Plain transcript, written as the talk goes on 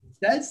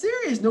That's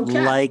serious. No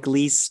cap.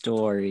 Likely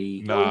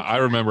story. Nah, I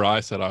remember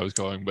I said I was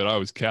going, but I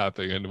was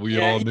capping, and we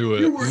all knew it.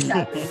 You were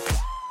capping.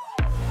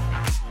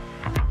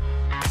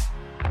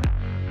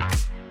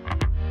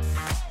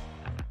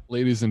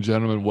 Ladies and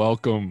gentlemen,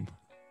 welcome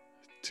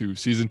to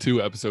season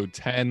 2, episode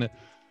 10.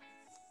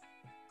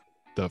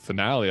 The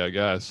finale, I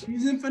guess.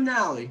 Season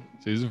finale.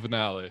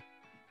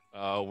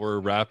 We're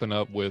wrapping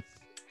up with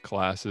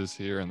classes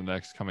here in the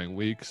next coming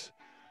weeks.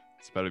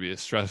 It's about to be a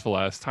stressful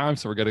ass time,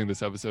 so we're getting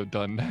this episode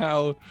done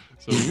now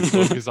so we can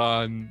focus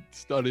on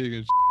studying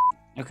and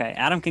Okay,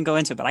 Adam can go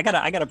into it, but I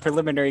got a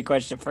preliminary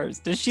question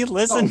first. Does she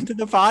listen to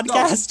the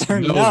podcast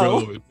or no?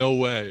 Bro, no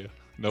way.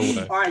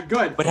 All right,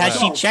 good. But has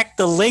she checked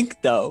the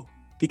link though?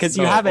 Because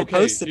you haven't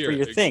posted here, for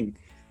your thing.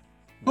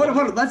 Hold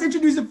on. Let's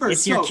introduce it first.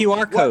 It's your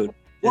QR code.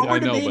 What we're I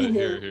know, debating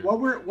but here,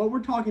 what we're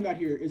talking about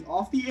here is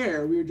off the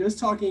air. We were just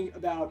talking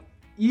about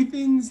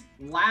Ethan's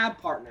lab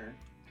partner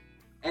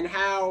and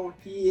how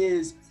he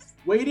is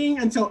waiting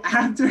until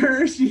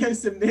after she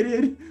has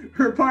submitted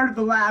her part of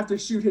the lab to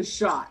shoot his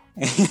shot.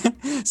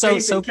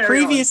 So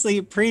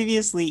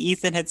previously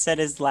Ethan had said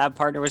his lab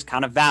partner was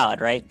kind of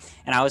valid, right?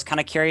 And I was kind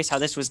of curious how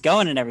this was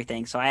going and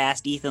everything. So I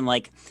asked Ethan,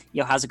 like,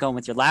 yo, how's it going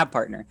with your lab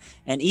partner?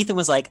 And Ethan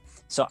was like,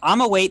 so I'm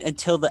gonna wait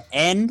until the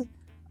end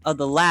of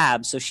the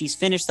lab, so she's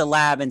finished the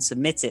lab and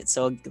submits it.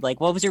 So, like,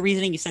 what was your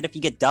reasoning? You said if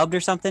you get dubbed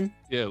or something?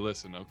 Yeah,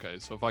 listen, okay,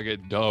 so if I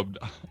get dubbed,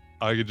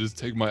 I could just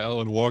take my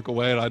L and walk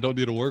away, and I don't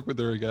need to work with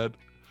her again.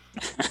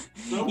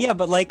 Yeah,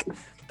 but like,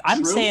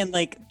 I'm saying,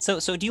 like, so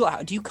do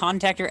you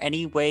contact her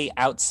any way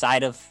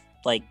outside of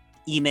like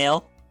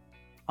email?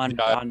 On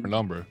her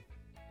number.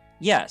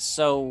 Yeah,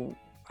 so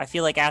I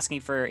feel like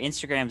asking for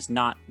Instagram's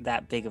not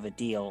that big of a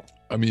deal.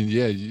 I mean,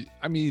 yeah,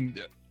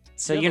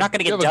 So you're not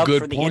gonna get dubbed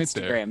for the Instagram,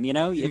 there. you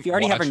know? If you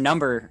already have her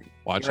number,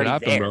 watch it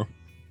happen, bro.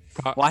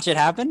 Watch it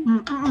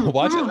happen?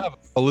 Watch it happen.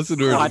 I'll listen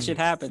to her. Watch it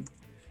happen.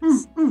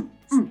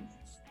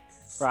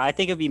 Bro, I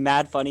think it'd be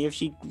mad funny if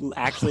she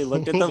actually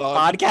looked at the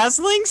podcast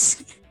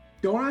links.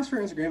 Don't ask for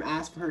Instagram,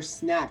 ask for her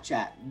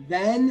Snapchat.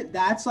 Then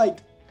that's like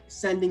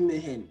sending the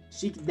hint.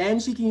 Then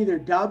she can either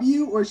dub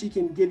you or she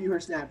can give you her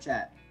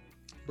Snapchat.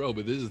 Bro,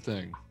 but this is the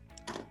thing.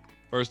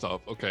 First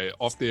off, okay,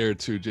 off the air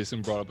too,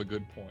 Jason brought up a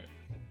good point.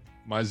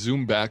 My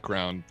Zoom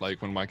background,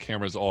 like when my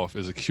camera's off,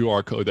 is a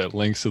QR code that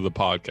links to the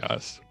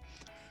podcast.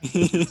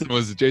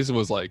 Jason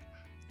was like,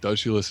 does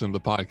she listen to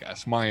the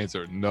podcast? My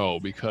answer, no,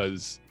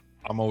 because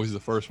I'm always the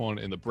first one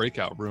in the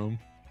breakout room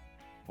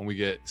when we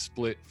get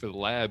split for the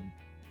lab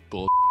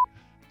bull.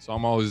 So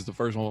I'm always the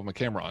first one with my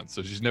camera on.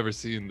 So she's never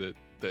seen the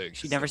thing.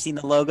 She's never seen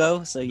the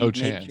logo, so you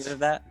make sure of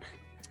that?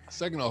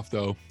 Second off,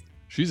 though,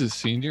 she's a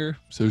senior,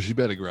 so she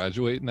better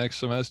graduate next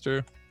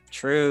semester.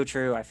 True.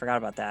 I forgot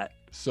about that.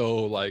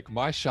 So, like,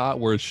 my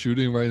shot we're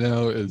shooting right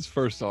now is,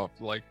 first off,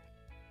 like,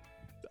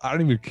 I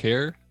don't even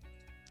care.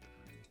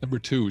 Number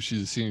 2,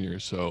 she's a senior,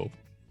 so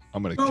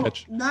I'm going to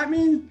catch. That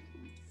means...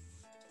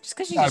 Just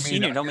because she's a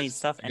senior don't mean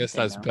stuff. I guess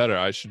that's better.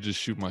 I should just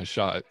shoot my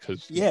shot.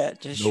 Just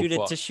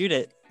shoot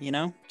it, you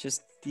know?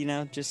 Just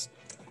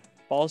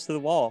balls to the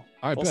wall.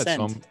 I bet. So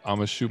I'm going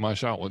to shoot my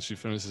shot once she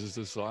finishes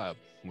this lab,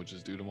 which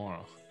is due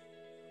tomorrow.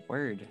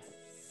 Word.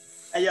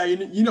 Hey, yeah,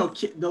 you know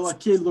the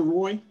kid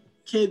Leroy?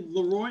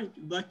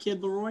 The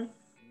kid Leroy?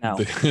 No.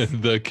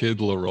 The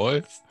kid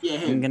Leroy? Yeah,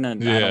 him. I don't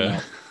know.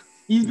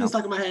 He's been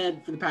stuck in my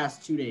head for the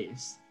past 2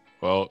 days.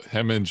 Well,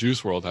 him and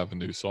Juice WRLD have a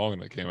new song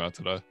that came out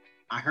today.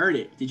 I heard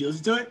it. Did you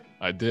listen to it?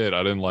 I did.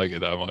 I didn't like it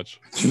that much.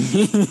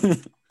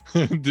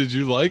 Did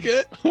you like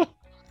it?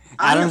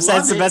 Adam said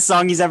it's the best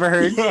song he's ever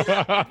heard.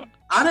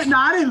 I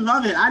didn't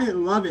love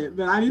it,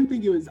 but I didn't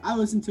think it was. I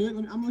listened to it.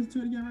 I'm listening to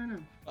it again right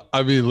now.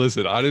 I mean,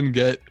 listen, I didn't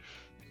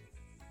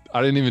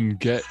even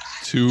get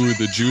to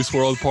the Juice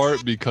WRLD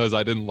part because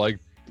I didn't like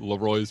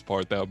Leroy's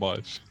part that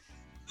much.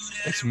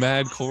 It's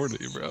mad corny,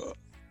 bro.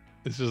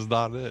 It's just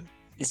not it.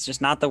 It's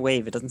just not the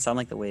wave. It doesn't sound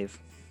like the wave.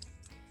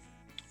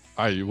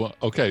 All right,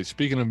 okay,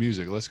 speaking of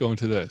music, let's go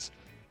into this.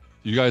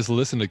 You guys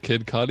listen to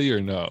Kid Cudi or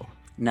no?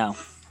 No.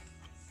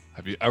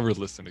 Have you ever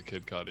listened to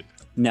Kid Cudi?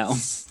 No.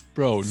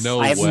 Bro, no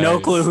way. I have no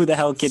clue who the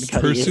hell Kid Cudi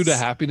is. Pursuit of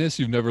Happiness?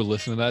 You've never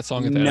listened to that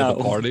song at the end of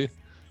the party?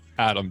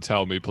 Adam,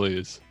 tell me,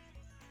 please.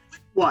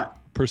 What?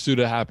 Pursuit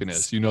of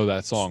Happiness. You know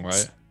that song,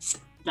 right?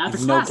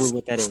 That's no clue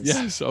what that is.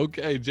 Yes,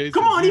 okay, Jason.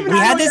 Come on,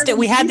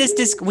 we had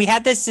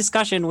this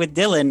discussion with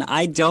Dylan.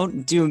 I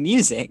don't do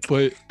music.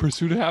 But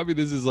Pursuit of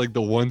Happiness is like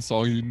the one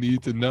song you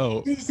need to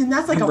know. Jason,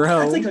 that's like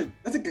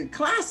a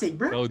classic,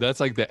 bro. No, that's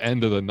like the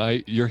end of the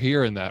night. You're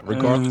hearing that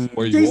regardless of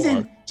where you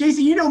are.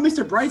 Jason, you know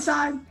Mr.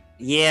 Brightside?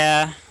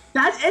 Yeah.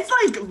 It's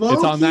like low key.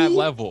 It's on that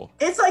level.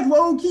 It's like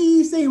low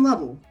key, same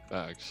level.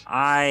 Facts.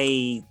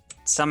 I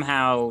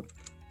somehow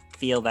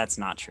feel that's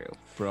not true.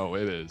 Bro,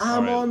 it is.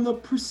 I'm on the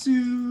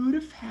pursuit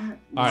of happiness.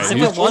 All right,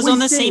 if it was on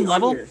the same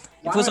level, if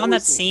it was on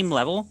that same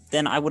level,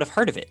 then I would have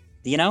heard of it.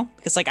 You know,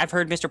 because like I've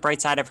heard Mr.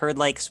 Brightside, I've heard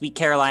like Sweet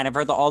Caroline, I've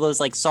heard all those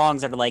like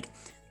songs that are like,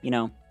 you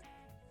know,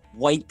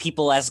 white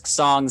people-esque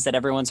songs that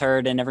everyone's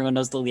heard and everyone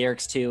knows the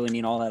lyrics to, and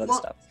you know all that other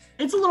stuff.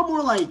 It's a little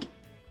more like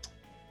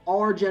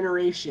our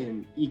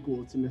generation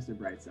equal to Mr.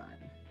 Brightside.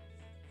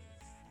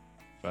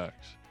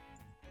 Facts.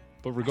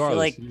 But I regardless, feel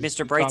like he's Mr.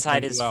 top Brightside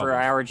 100 is for album.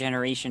 our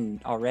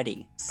generation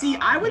already. See,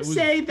 I would It was-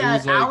 say it that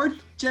was like- our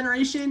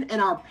generation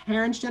and our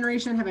parents'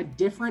 generation have a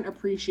different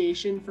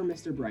appreciation for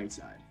Mr.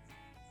 Brightside.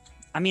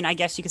 I mean, I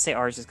guess you could say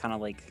ours is kind of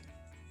like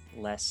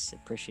less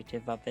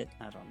appreciative of it.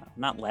 I don't know.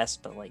 Not less,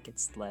 but like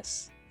it's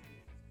less.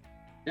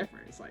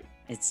 Different. It's like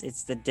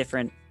It's the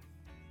different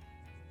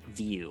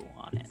view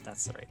on it.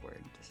 That's the right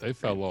word. They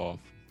fell off.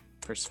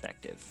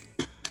 Perspective.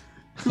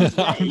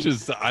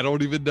 I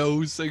don't even know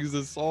who sings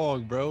this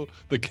song, bro.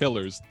 The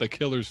Killers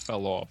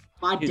fell off.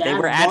 my Dude, dad they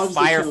were at loves the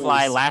Firefly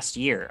Killers. last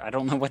year. I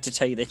don't know what to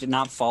tell you. They did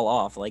not fall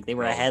off. Like they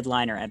were a Bro.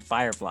 headliner at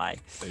Firefly.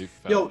 They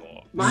fell Yo,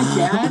 off. my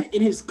dad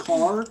in his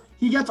car,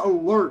 he gets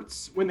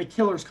alerts when the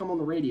Killers come on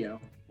the radio.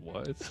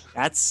 What?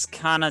 That's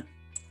kind of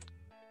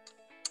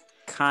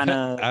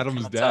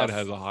Adam's dad tough.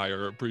 has a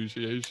higher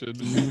appreciation.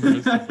 for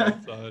Mr.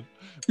 Brightside.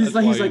 He's That's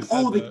like, why he's he like,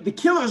 said oh, that. the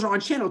Killers are on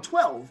channel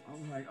 12. I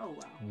was like, oh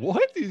wow.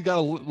 What? He's got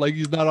like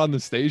he's not on the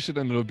station,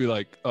 and it'll be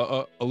like,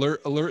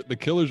 alert, alert, the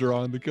Killers are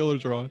on, the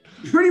Killers are on.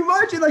 Pretty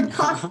much, it like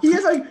he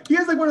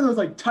has like one of those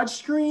like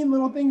touchscreen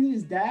little things in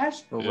his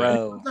dash.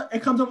 Bro.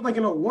 It comes up with like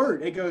an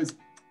alert. It goes,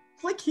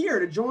 click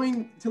here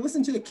to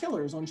listen to the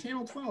Killers on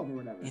channel 12 or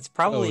whatever. It's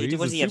probably he's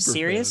was a he have super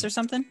Sirius fan. or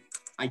something?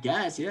 I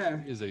guess, yeah.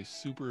 He is a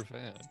super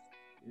fan.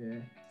 Yeah.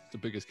 The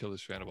biggest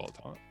Killers fan of all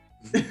time.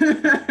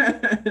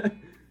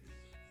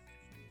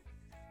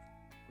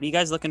 What are you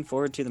guys looking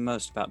forward to the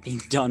most about being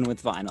done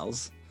with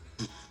vinyls?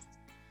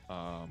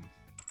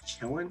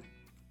 Chilling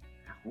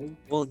at home.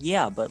 Well,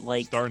 yeah, but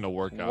like, Starting to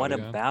work out. what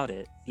again. about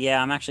it?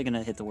 Yeah, I'm actually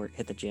gonna hit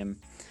the gym.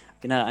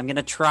 I'm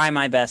gonna try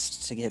my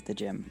best to hit the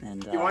gym.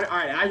 And All right,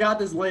 I got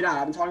this laid out.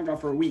 I've been talking about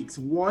it for weeks.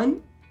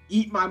 One,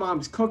 eat my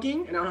mom's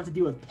cooking, and I don't have to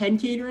deal with pen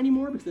cater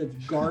anymore because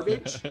it's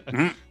garbage.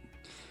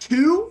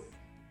 Two,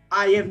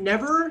 I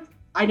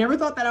never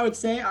thought that I would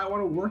say I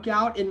want to work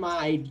out in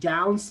my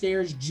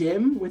downstairs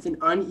gym with an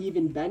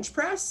uneven bench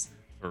press,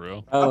 For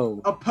real?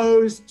 oh,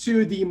 opposed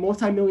to the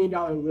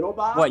multi-million-dollar Little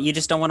Bob. what? You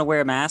just don't want to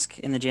wear a mask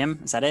in the gym?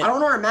 Is that it? I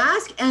don't wear a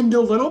mask, and the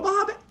Little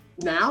Bob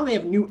now they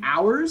have new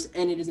hours,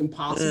 and it is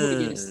impossible to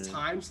get his Ugh.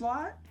 time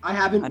slot.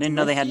 I didn't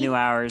know they had new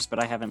hours, but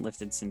I haven't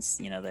lifted since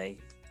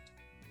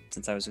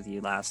since I was with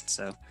you last.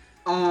 So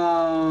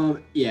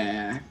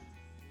Yeah.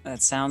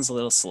 that sounds a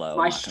little slow.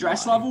 My not gonna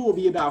stress lie. level will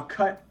be about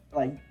cut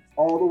like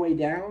all the way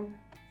down.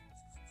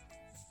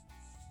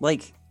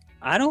 Like,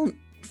 I don't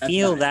That's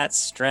feel nice. that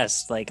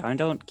stressed. Like, I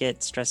don't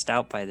get stressed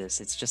out by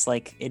this. It's just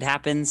like it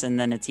happens and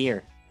then it's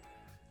here.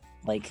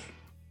 Like,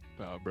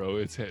 Nah, bro,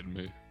 it's hitting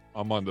me.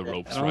 I'm on the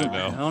ropes I right don't,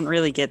 I now. don't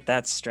really get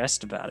that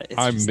stressed about it. It's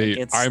I'm just like,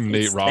 Nate. I'm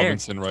Nate it's there.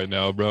 Robinson right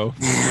now, bro.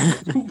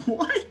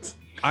 What?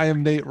 I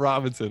am Nate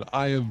Robinson.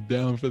 I am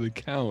down for the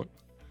count.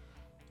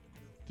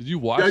 Did you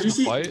watch Did you the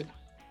see- fight?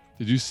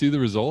 Did you see the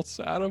results,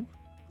 Adam?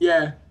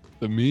 Yeah.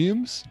 The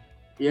memes?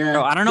 Yeah.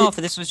 Bro, I don't know if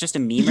this was just a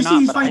meme Did or you see not,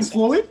 he's but I fighting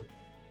Floyd?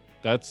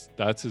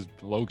 That's his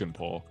Logan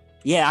Paul.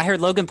 yeah, I heard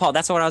Logan Paul.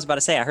 That's what I was about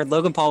to say. I heard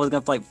Logan Paul was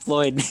gonna fight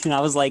Floyd, and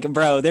I was like,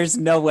 bro, there's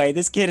no way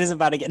this kid is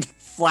about to get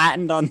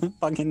flattened on the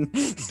fucking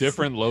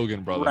Different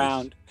Logan brothers.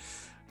 round.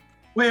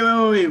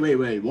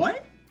 Wait.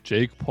 What?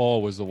 Jake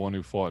Paul was the one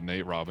who fought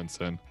Nate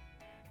Robinson.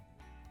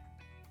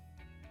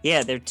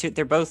 Yeah, they're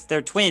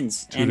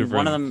twins, Two and different-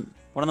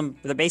 one of them,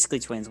 they're basically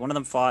twins. One of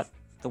them fought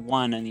the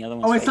one, and the other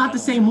one. Oh, it's not the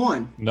same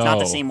one. No, It's not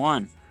the same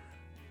one.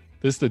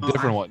 This is the Oh,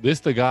 different one. This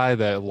the guy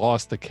that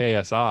lost to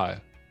KSI.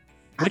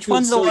 I Which feel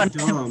one's the so one?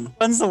 dumb.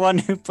 One's the one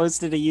who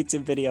posted a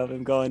YouTube video of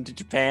him going to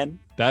Japan.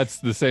 That's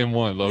the same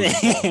one, Logan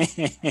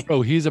Paul.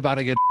 Bro, he's about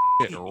to get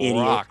Idiot.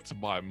 rocked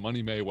by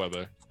Money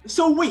Mayweather.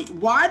 So wait,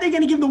 why are they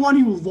gonna give the one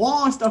who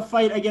lost a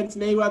fight against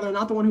Mayweather,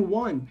 not the one who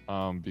won?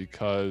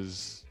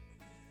 Because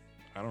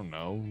I don't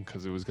know,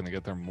 because it was gonna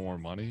get them more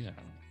money. I don't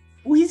know.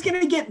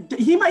 Well,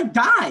 he might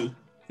die.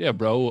 Yeah,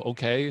 bro.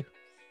 Okay.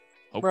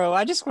 Bro,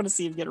 I just want to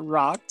see him get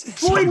rocked.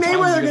 Floyd Sometimes you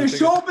Mayweather gotta gonna take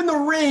show up in the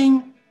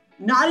ring,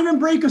 not even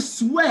break a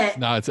sweat,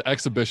 Nah, it's an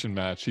exhibition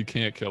match. He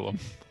can't kill him.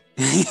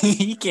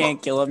 You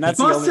can't kill him. That's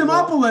the bust only him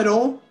up a rule.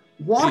 little,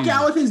 walk Jeez.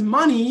 out with his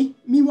money.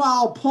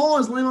 Meanwhile, Paul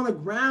is laying on the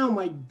ground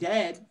like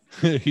dead.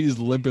 He's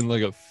limping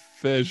like a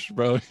fish,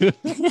 bro.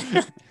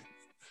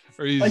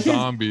 Or he's Like his-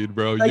 zombied,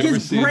 bro. Like you ever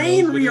his seen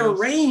brain those videos?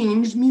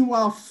 rearranged.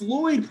 Meanwhile,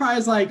 Floyd probably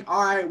is like,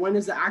 all right, when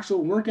does the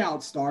actual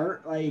workout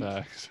start?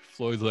 Like,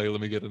 Floyd's like, let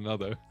me get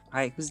another. All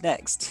right, who's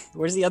next?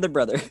 Where's the other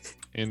brother?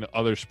 In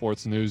other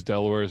sports news,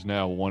 Delaware is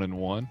now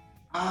 1-1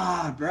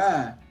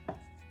 bruh.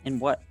 And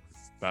what?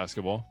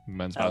 basketball,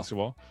 men's Oh.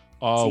 basketball.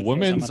 See, here's how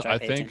Women's, much I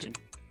pay think, attention.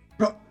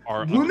 Bro,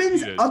 are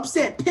women's undefeated.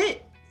 upset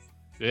Pitt.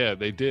 Yeah,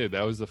 they did.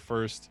 That was the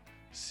first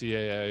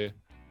CAA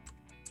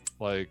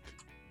like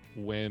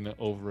win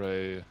over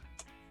a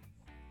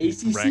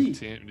ACC. ranked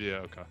team. Yeah,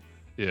 okay.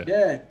 Yeah,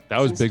 Yeah. that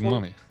was since big 20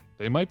 money.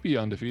 They might be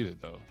undefeated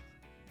though.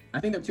 I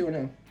think they're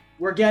 2-0.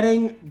 We're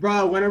getting,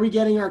 bro, when are we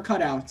getting our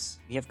cutouts?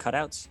 You have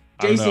cutouts?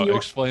 I don't Jason, know. you-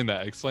 Explain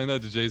that. Explain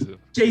that to Jason.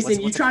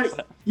 Jason, What's a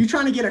cutout? you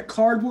trying to get a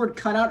cardboard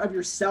cutout of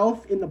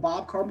yourself in the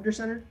Bob Carpenter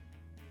Center?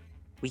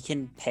 We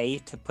can pay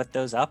to put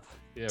those up?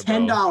 Yeah,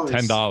 $10.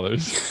 $10.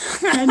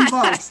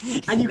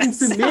 $10, and you can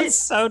submit. That's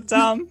so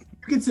dumb.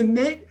 You can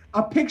submit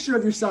a picture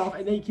of yourself,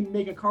 and then you can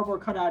make a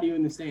cardboard cutout of you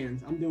in the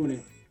stands. I'm doing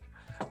it.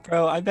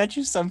 Bro, I bet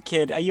you some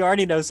kid, you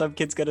already know some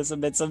kid's gonna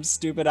submit some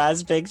stupid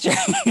ass picture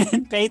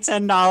and pay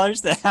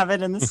 $10 to have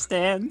it in the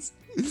stands.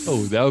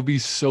 Oh, that would be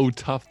so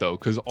tough though,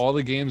 because all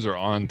the games are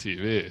on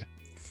TV.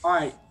 All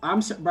right,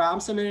 I'm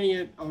submitting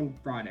it on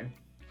Friday.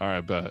 All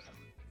right, bet.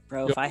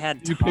 Bro, Yo, if I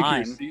had you pick your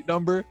time. seat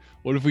number.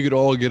 What if we could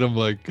all get them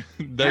like?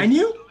 Can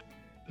you?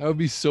 That would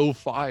be so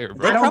fire,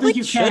 bro. I don't probably think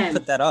you should can.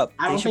 put that up.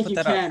 I They don't should think put you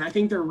that up. can. I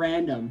think they're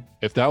random.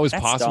 If that was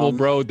That's possible, dumb.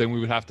 bro, then we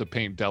would have to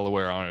paint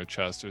Delaware on our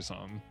chest or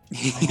something.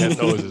 Get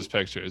those as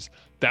pictures.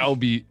 That would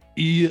be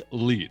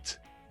elite.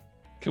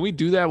 Can we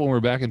do that when we're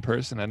back in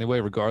person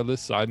anyway?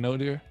 Regardless, side note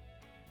here.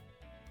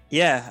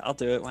 Yeah, I'll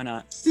do it. Why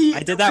not? See, I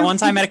did that one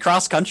time at a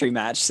cross country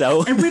match.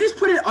 So If we just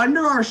put it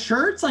under our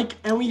shirts, like,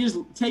 and we just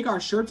take our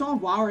shirts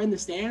off while we're in the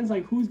stands,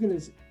 like, who's gonna?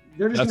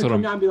 They're just That's gonna what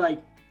come down and be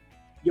like,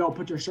 "Yo,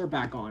 put your shirt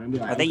back on," and be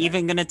like, are they "Okay."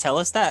 even gonna tell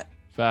us that?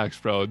 Facts,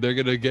 bro. They're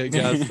gonna get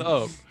gassed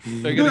up.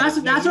 They're No,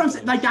 gonna that's what I'm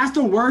saying. Like, that's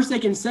the worst they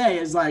can say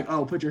is like,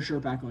 "Oh, put your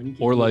shirt back on." You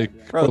can't Or do like-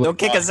 that. Bro, Or they'll like,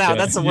 kick us out.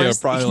 That's the yeah,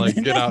 worst. probably, they like,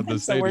 can- get out the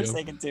That's the worst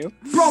stadium. they can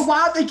do. Bro,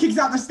 why don't they kick us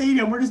out the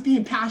stadium? We're just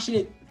being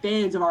passionate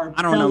fans of our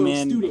I don't know, fellow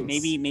man.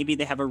 students. Maybe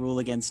they have a rule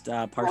against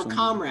our partial.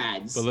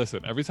 comrades. But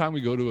listen, every time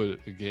we go to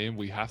a game,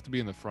 we have to be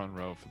in the front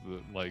row for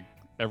the like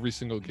every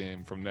single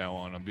game from now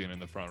on. I'm being in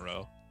the front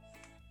row,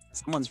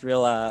 Someone's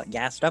real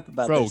gassed up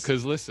about bro. this.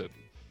 Because listen,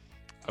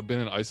 I've been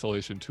in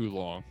isolation too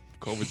long.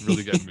 COVID's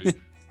really getting me.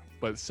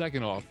 But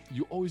second off,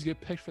 you always get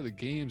picked for the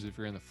games if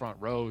you're in the front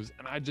rows,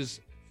 and I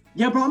just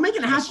Yeah, bro, I'm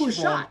making a have half-court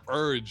strong shot.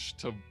 urge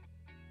to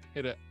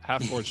hit a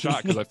half-court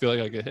shot because I feel like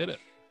I could hit it.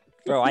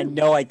 Bro, I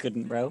know I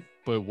couldn't, bro.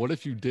 But what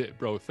if you did,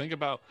 bro? Think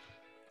about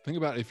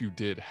if you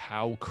did,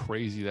 how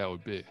crazy that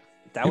would be.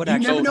 That would You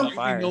actually never be know- You'd be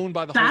fire. known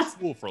by the whole That's-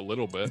 school for a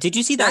little bit. Did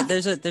you see that?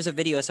 There's a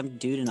video of some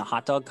dude in a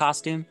hot dog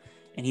costume,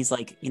 and he's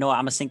like, you know what,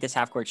 I'm gonna sink this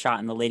half court shot,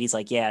 and the lady's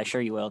like, yeah, sure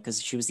you will,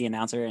 because she was the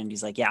announcer, and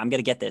he's like, yeah, I'm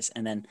gonna get this,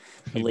 and then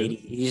the He lady,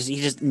 he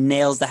just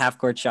nails the half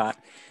court shot.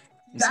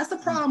 That's the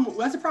problem.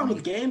 That's the problem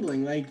with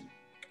gambling. Like,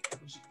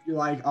 you're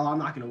like, "Oh, I'm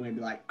not gonna win."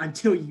 Be like,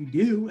 until you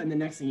do, and the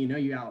next thing you know,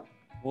 you out.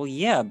 Well,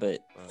 yeah, but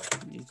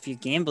if you're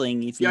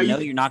gambling, if you Yeah, know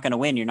you- you're not gonna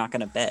win, you're not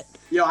gonna bet.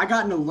 Yo, I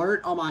got an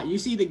alert on my. You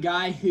see the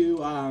guy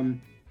who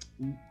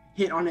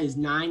hit on his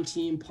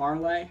 9-team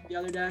parlay the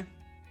other day?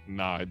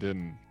 Nah, I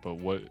didn't. But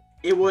what?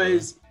 It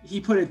was he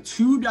put a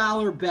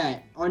 $2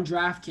 bet on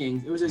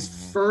DraftKings. It was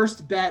his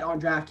first bet on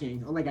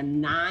DraftKings on like a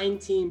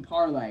 9-team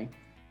parlay.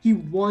 He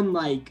won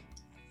like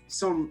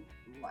some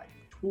like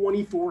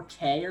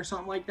 24K or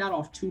something like that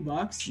off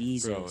 $2.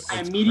 Jesus. Bro, I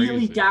It's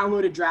immediately crazy.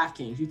 downloaded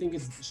DraftKings. You think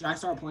should I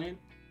start playing?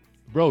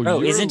 Bro, Bro,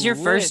 you're isn't your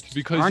lit first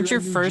because aren't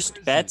you're your in New first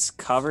Jersey. bets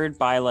covered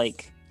by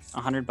like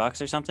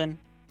 $100 or something?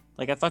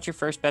 Like I thought your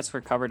first bets were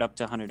covered up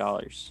to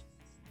 $100.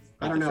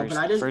 I don't know, but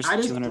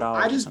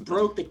I just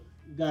broke the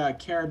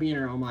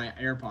carabiner on my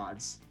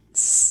AirPods.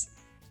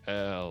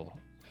 Hell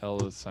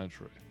of a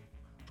century.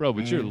 Bro,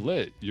 but you're Man.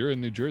 lit. You're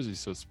in New Jersey,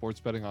 so sports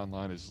betting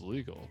online is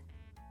legal.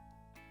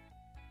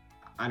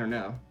 I don't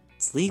know.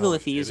 It's legal Oh,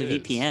 if you use a it is.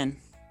 VPN. Is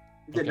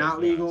it Okay, not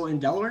legal in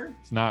Delaware?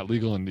 It's not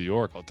legal in New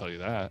York, I'll tell you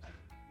that.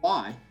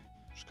 Why?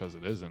 Just because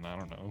it isn't, I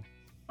don't know.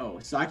 Oh,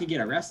 so I could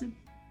get arrested?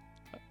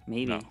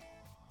 Maybe. No.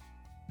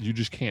 You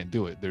just can't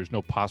do it. There's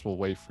no possible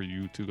way for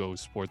you to go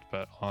sports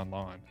bet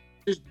online.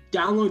 Just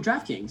download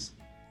DraftKings.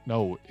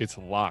 No, it's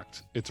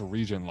locked. It's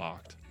region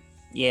locked.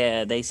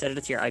 Yeah, they set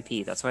it to your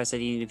IP. That's why I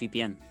said you need a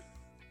VPN.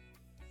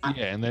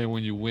 Yeah, and then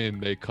when you win,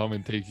 they come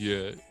and take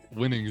your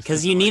winnings.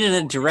 Because you need an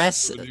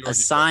address New York,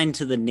 assigned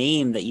to the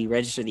name that you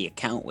register the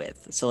account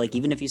with. So like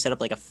even if you set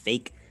up like a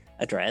fake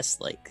address,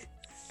 like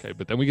Okay,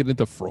 but then we get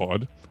into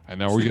fraud, and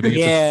now we're getting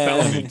Yeah.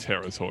 into felony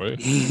territory.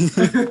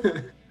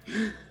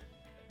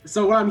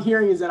 So what I'm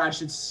hearing is that I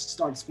should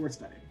start sports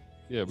betting.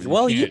 Yeah, but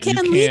Well, you can't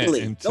can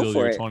legally. Go until for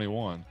you're it.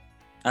 21.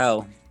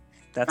 oh,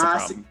 that's a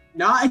problem.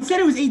 No, it said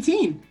it was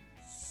 18.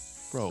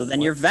 Bro, So then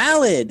what- you're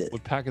valid.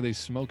 What pack are they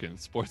smoking?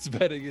 Sports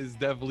betting is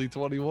definitely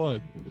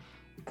 21.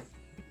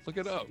 Look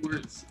it up.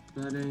 Sports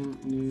betting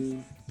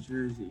New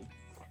Jersey.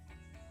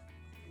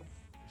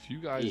 If you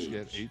guys Age.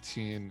 get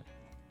 18,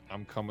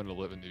 I'm coming to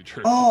live in New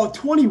Jersey. Oh,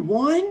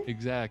 21?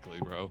 Exactly,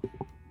 bro.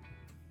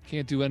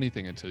 Can't do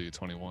anything until you're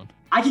 21.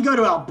 I could go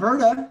to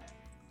Alberta.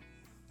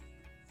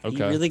 Okay.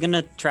 You really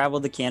gonna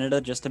travel to Canada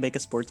just to make a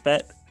sports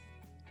bet?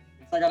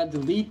 I gotta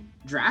delete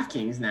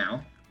DraftKings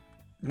now.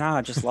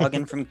 Nah, just log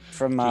in from Just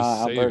save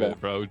Alberta.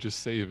 it, bro. Just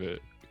save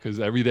it. Because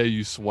every day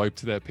you swipe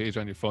to that page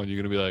on your phone, you're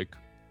going to be like,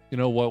 you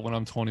know what? When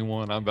I'm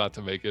 21, I'm about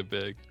to make it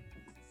big.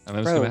 And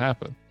that's Bro. going to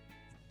happen.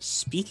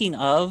 Speaking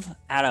of,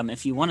 Adam,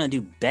 if you want to do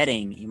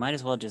betting, you might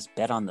as well just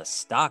bet on the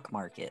stock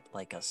market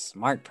like a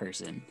smart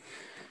person.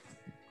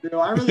 Yo,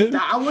 I want to.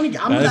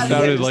 That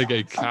sounded like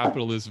a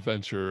capitalist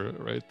venture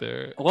right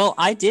there. Well,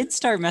 I did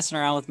start messing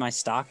around with my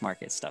stock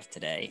market stuff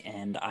today,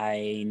 and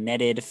I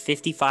netted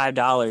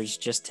 $55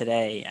 just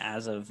today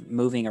as of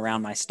moving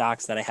around my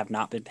stocks that I have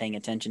not been paying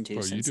attention to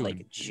Bro, since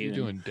like June. you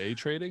doing day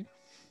trading?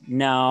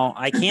 No,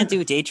 I can't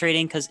do day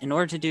trading because in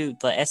order to do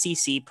the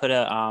SEC put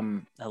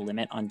a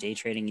limit on day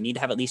trading, you need to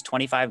have at least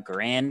 25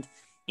 grand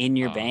in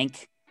your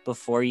bank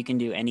before you can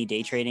do any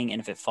day trading. And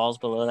if it falls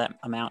below that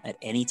amount at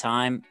any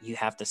time, you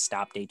have to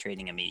stop day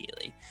trading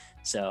immediately.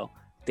 So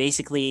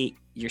basically,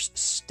 you're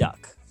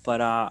stuck. But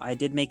I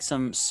did make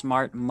some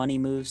smart money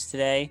moves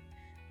today.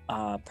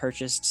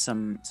 Purchased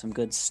some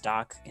good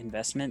stock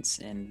investments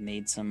and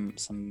made some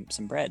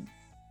bread.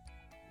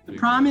 The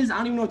problem is I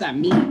don't even know what that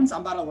means.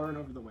 I'm about to learn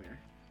over the winter.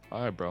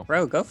 All right, bro.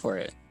 Bro, go for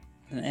it.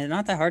 And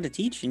not that hard to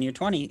teach. And you're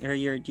 20 or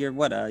you're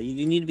what?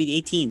 You need to be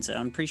 18. So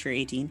I'm pretty sure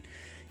 18.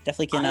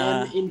 Definitely can.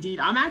 I am indeed.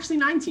 I'm actually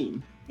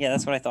 19. Yeah,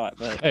 that's what I thought.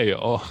 But Hey,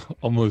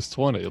 almost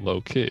 20,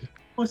 low key.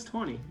 Almost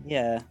 20.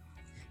 yeah,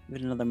 give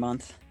it another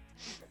month.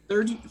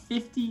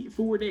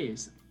 54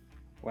 days.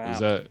 Wow. Is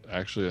that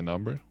actually a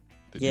number?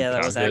 Did you Yeah,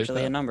 that was calculate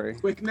actually that? a number.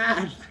 Quick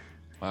math.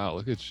 Wow,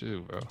 look at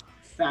you, bro.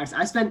 Facts.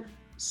 I spent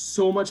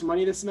so much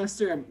money this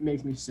semester. It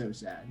makes me so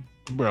sad.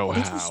 Bro, What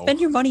did how? you spend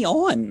your money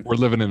on? We're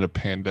living in a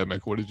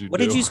pandemic. What did you do? What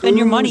did you spend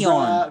your money Food,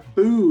 on?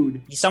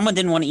 Food. Someone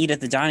didn't want to eat at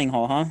the dining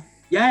hall, huh?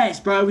 Yes,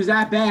 bro. It was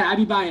that bad. I'd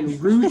be buying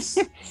roots.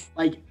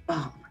 Like, oh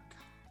my god.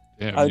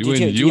 Damn, Oh, you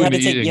had to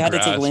and take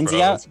grass, Lindsay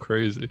bro. out? That's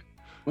crazy.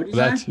 What did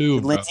you That say?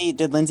 too, bro.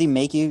 Did Lindsay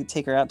make you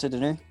take her out to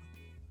dinner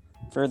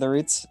for the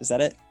Roots? Is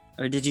that it?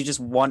 Or did you just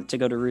want to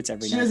go to Roots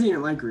every She night? doesn't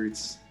even like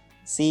roots.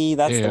 See,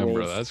 that's the Damn, wave.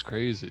 bro, that's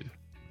crazy.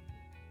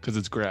 Because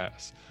it's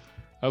grass.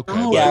 Okay.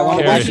 Oh, Yeah, I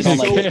wonder why she don't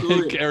like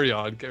it. Carry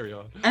on.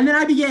 And then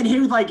I'd be getting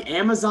hit with like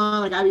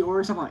Amazon. Like I'd be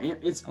ordering stuff on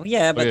it's. Oh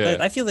yeah, but yeah.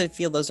 I feel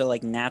those are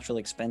like natural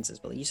expenses.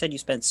 But you said you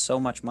spent so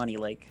much money,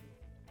 like.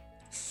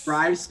 Bro,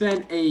 I've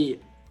spent a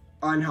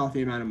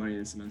unhealthy amount of money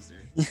this semester.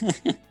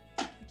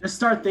 Just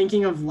start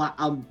thinking of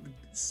a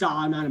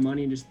solid amount of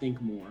money and just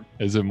think more.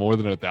 Is it more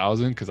than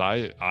 1,000? Because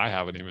I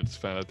haven't even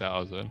spent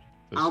 1,000.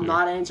 I'm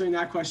not answering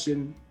that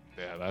question.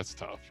 Yeah, that's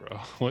tough, bro.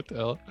 What the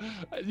hell?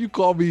 You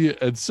call me,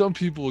 and some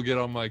people will get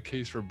on my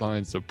case for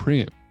buying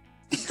Supreme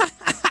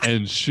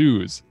and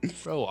shoes.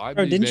 Bro, I'd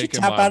be Didn't you making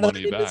tap my out of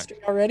money the back. industry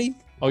already?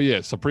 Oh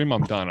yeah, Supreme,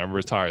 I'm done. I'm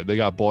retired. They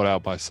got bought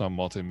out by some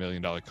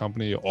multi-million-dollar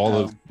company.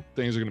 All the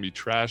things are gonna be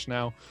trash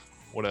now.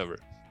 Whatever.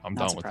 I'm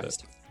Not done with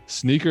surprised. it.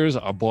 Sneakers,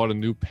 I bought a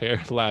new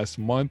pair last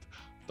month.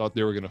 Thought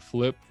they were gonna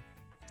flip.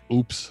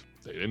 Oops,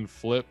 they didn't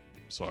flip,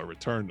 so I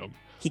returned them.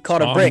 He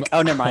caught a brick.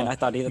 Oh, never mind. I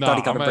thought he Nah,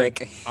 caught a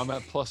brick. I'm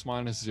at plus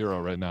minus 0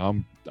 right now.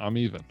 I'm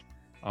even.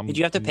 Did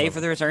you have to pay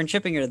for the return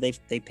shipping, or did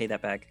they pay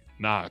that back?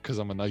 Nah, because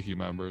I'm a Nike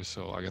member,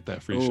 so I got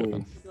that free Ooh.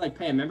 shipping. You like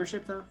pay a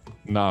membership though?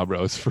 Nah,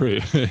 bro, it's free.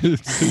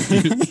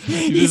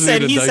 He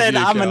said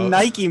I'm a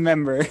Nike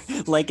member,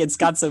 like it's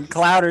got some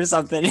clout or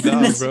something, and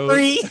Nah, it's bro.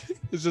 free.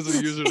 It's just a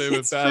username and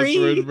It's password,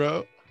 free.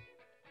 bro.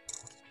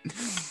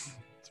 It's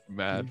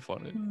mad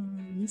funny.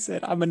 He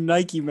said I'm a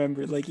Nike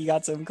member, like he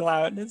got some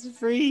clout, and it's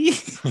free.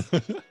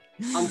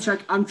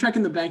 I'm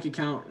checking the bank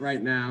account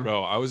right now.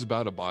 Bro, I was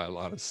about to buy a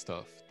lot of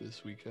stuff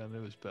this weekend. It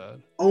was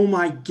bad. Oh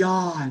my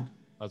god.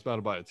 I was about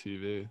to buy a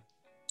TV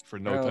for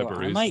no Bro, type of I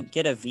reason. might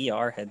get a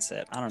VR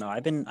headset. I don't know.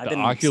 I've been The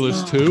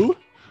Oculus 2?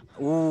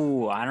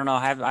 Ooh, I don't know.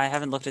 I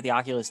haven't looked at the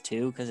Oculus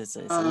 2 because it's a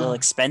little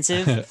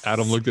expensive.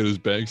 Adam looked at his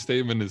bank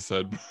statement and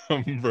said,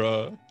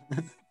 bro,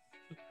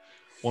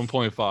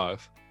 1.5.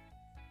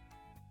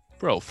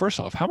 Bro, first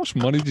off, how much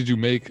money did you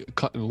make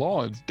cutting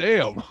lawns?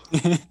 Damn.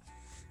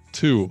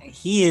 2.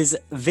 He is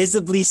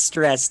visibly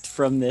stressed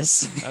from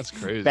this That's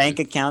crazy. bank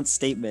account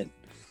statement.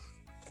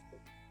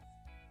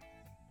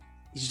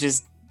 He's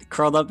just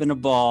curled up in a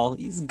ball.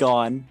 He's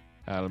gone.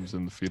 Adam's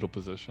in the fetal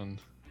position.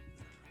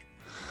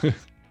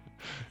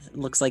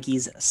 Looks like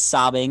he's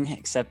sobbing,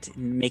 except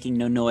making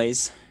no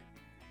noise.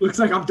 Looks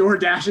like I'm door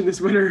dashing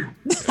this winter.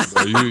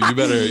 Yeah,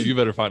 bro, you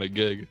better find a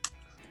gig.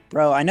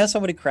 Bro, I know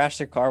somebody crashed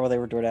their car while they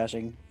were door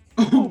dashing.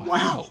 Oh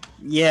wow.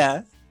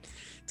 Yeah.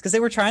 It's because they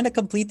were trying to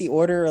complete the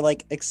order or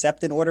like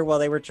accept an order while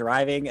they were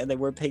driving and they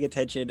weren't paying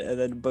attention, and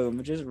then boom,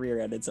 it just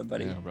rear-ended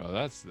somebody. Yeah, bro,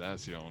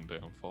 that's your own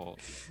damn fault.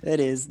 It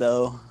is,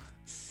 though.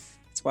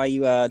 That's why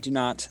you do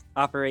not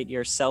operate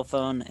your cell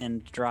phone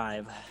and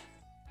drive.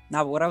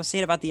 Now, what I was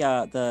saying about the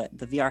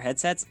VR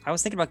headsets, I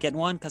was thinking about getting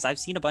one because I've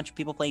seen a bunch of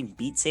people playing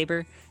Beat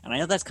Saber, and I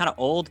know that's kind of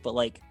old, but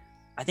like,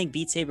 I think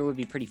Beat Saber would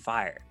be pretty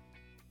fire.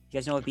 You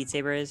guys know what Beat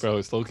Saber is? Bro,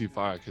 it's low-key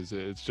fire because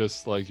it's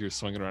just like you're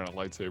swinging around a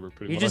lightsaber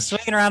pretty You're much. just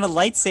swinging around a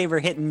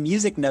lightsaber hitting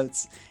music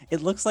notes.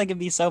 It looks like it'd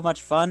be so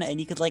much fun, and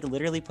you could like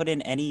literally put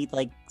in any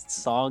like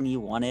song you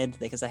wanted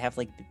because they have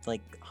like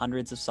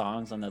hundreds of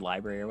songs on their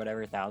library or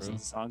whatever,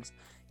 thousands of songs.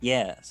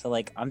 Yeah, so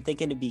like I'm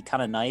thinking it'd be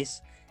kind of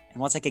nice. And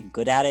once I get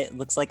good at it, it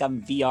looks like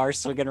I'm VR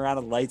swinging around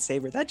a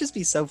lightsaber. That'd just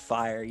be so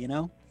fire, you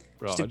know?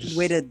 Bro, Just a good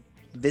way to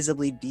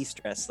visibly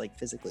de-stress, like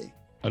physically.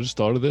 I just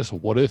thought of this.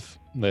 What if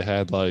they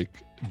had like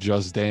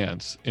Just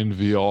Dance in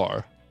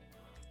VR?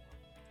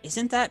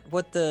 Isn't that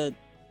what the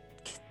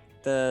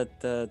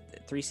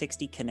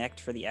 360 Connect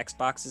for the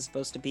Xbox is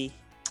supposed to be?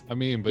 I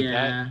mean, but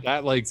Yeah.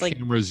 that like It's like-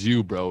 camera's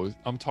you, bro.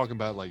 I'm talking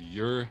about like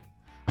your.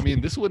 I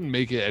mean, this wouldn't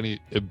make it any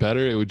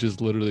better. It would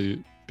just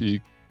literally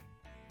be.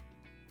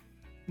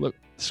 Look,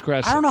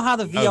 Scratch. I don't know how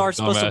the That was VR a is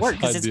supposed to dumbass work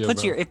because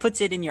idea, it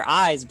puts it in your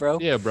eyes, bro.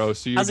 Yeah, bro.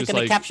 So you're How's it just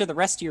gonna like capture the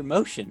rest of your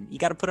motion? You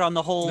got to put it on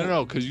the whole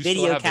no, because you still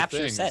video have the capture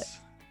things. set. That's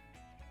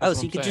Oh, what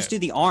so you I'm could just do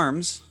saying. the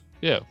arms.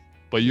 Yeah,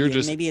 but you're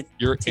just maybe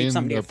you're tape in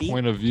something to the your feet.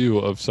 point of view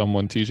of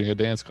someone teaching a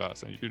dance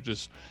class, and you're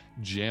just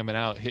jamming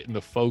out, hitting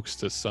the folks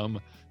to some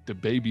the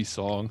baby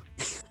song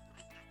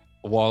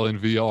while in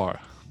VR.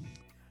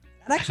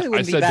 That actually I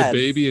wouldn't be said bad. the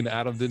baby, and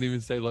Adam didn't even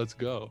say let's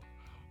go.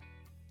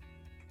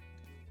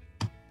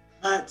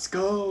 Let's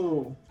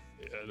go.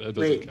 Yeah, that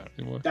doesn't Wait, count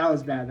anymore. that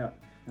was bad though.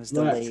 It was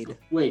delayed.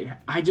 Wait,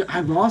 I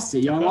lost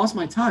it. Yo, I lost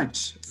my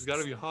touch. It's got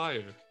to be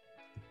higher.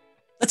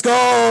 Let's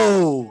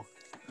go.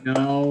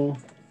 No.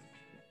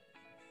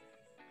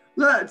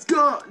 Let's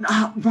go.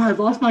 Nah, bro, I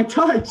lost my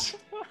touch.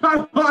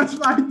 I lost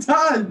my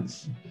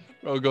touch.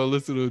 Bro, go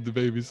listen to the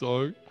baby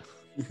song.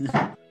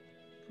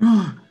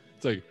 Bro,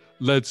 It's like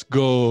let's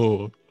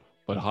go,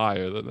 but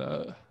higher than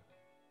that.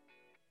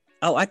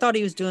 Oh, I thought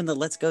he was doing the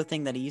 "Let's go"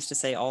 thing that he used to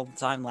say all the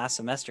time last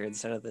semester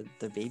instead of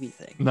the baby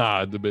thing.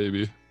 Nah, the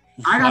baby.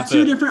 I got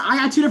two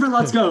different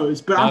let's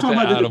goes, but I'm Not talking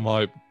the about Adam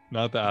hype.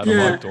 Not the Adam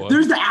yeah. hype one.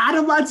 There's the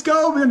Adam let's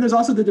go, but then there's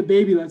also the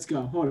baby let's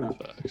go. Hold on.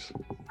 Facts.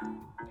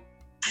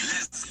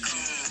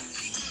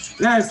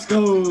 Let's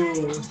go.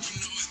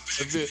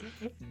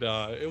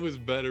 Nah, it was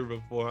better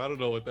before. I don't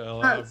know what the hell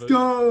Let's happened.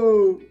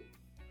 go.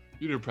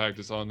 You didn't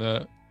practice on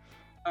that.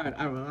 All right,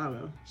 I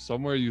will.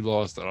 Somewhere you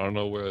lost it. I don't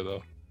know where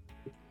though.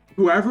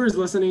 Whoever is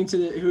listening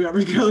to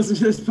whoever's gonna listen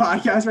to this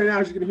podcast right now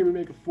is just gonna hear me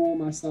make a fool of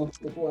myself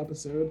the whole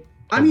episode.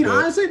 I mean, Okay.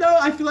 honestly though,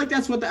 I feel like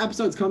that's what the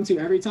episodes come to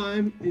every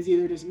time is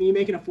either just me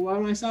making a fool out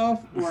of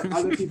myself or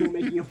other people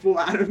making a fool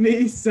out of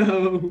me.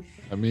 So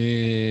I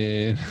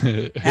mean,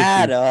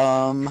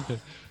 Adam.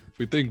 if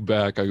we think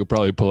back, I could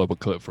probably pull up a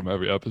clip from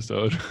every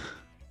episode.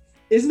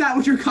 isn't that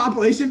what your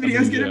compilation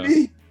video is gonna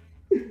be?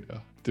 Yeah.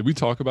 Did we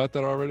talk about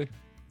that already?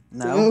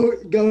 No.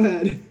 So, go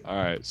ahead. All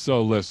right.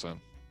 So listen.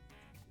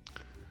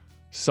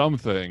 Some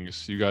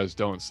things you guys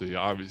don't see,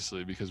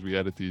 obviously, because we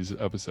edit these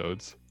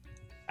episodes.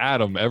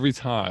 Adam, every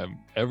time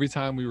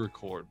we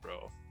record,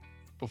 bro,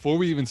 before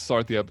we even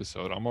start the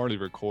episode, I'm already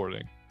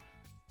recording.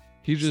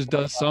 He just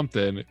does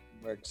something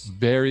Works.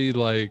 very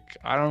like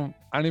I don't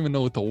even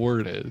know what the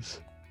word is.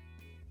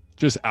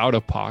 Just out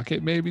of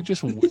pocket, maybe.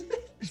 Just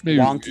maybe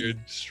Wonky. weird,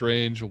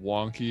 strange,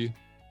 wonky.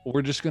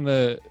 We're just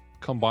gonna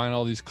combine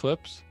all these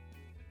clips,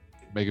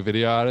 make a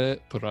video out of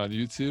it, put it on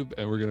YouTube,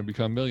 and we're gonna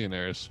become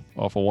millionaires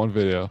off of one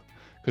video.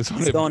 Because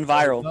It's going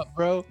viral. up,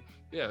 bro.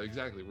 Yeah,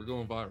 exactly. We're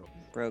going viral.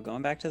 Bro,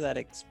 going back to that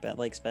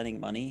spending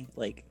money,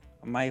 like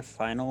my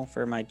final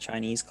for my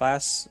Chinese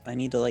class, I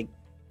need to like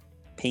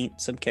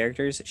paint some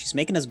characters. She's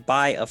making us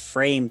buy a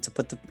frame to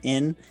put them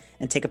in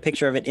and take a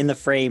picture of it in the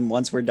frame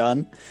once we're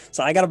done.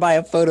 So I gotta buy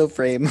a photo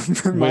frame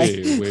for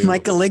Wait. my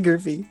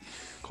calligraphy.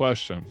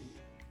 Question.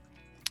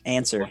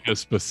 Answer. Like a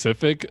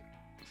specific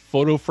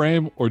photo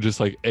frame or just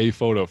like a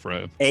photo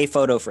frame? A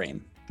photo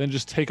frame. Then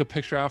just take a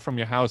picture out from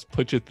your house,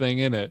 put your thing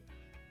in it.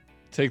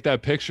 Take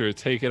that picture,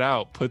 take it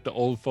out, put the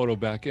old photo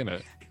back in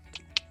it.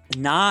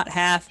 Not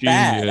half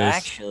bad, Genius.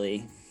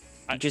 actually.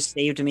 You just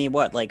saved me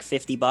what, like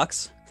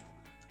 $50?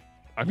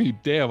 I mean,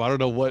 damn, I don't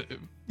know what.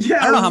 Yeah,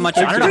 I don't know how much-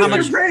 like, I don't know how how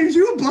much- frames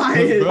you buy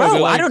it. Bro, Bro,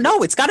 they're like- I don't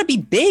know. It's got to be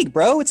big,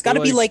 bro. It's got to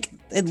they're be like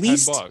like at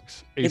least $10.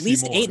 at AC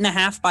least more.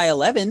 8.5 by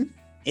 11.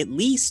 At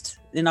least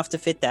enough to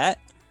fit that.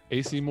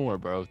 AC more,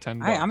 bro.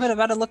 $10. All right, I'm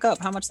about to look up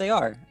how much they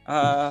are. Do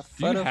you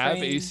Photo have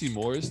frames. AC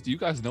Moores? Do you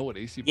guys know what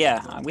AC Moores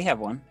Yeah, are? we have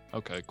one.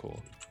 Okay, cool.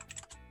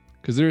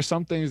 Because there are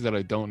some things that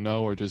I don't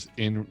know or just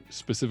in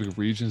specific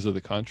regions of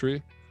the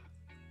country.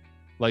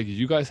 Like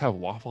you guys have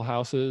Waffle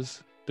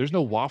Houses. There's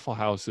no Waffle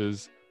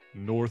Houses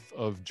north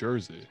of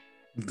Jersey.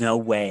 No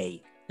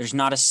way. There's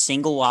not a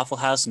single Waffle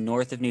House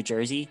north of New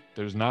Jersey.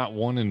 There's not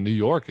one in New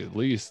York, at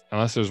least,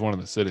 unless there's one in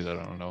the city that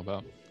I don't know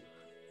about.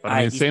 But All I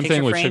right, mean, these same picture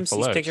thing with frames,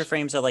 Chick-fil-A. These picture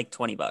frames are like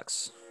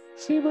 $20.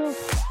 See, bro?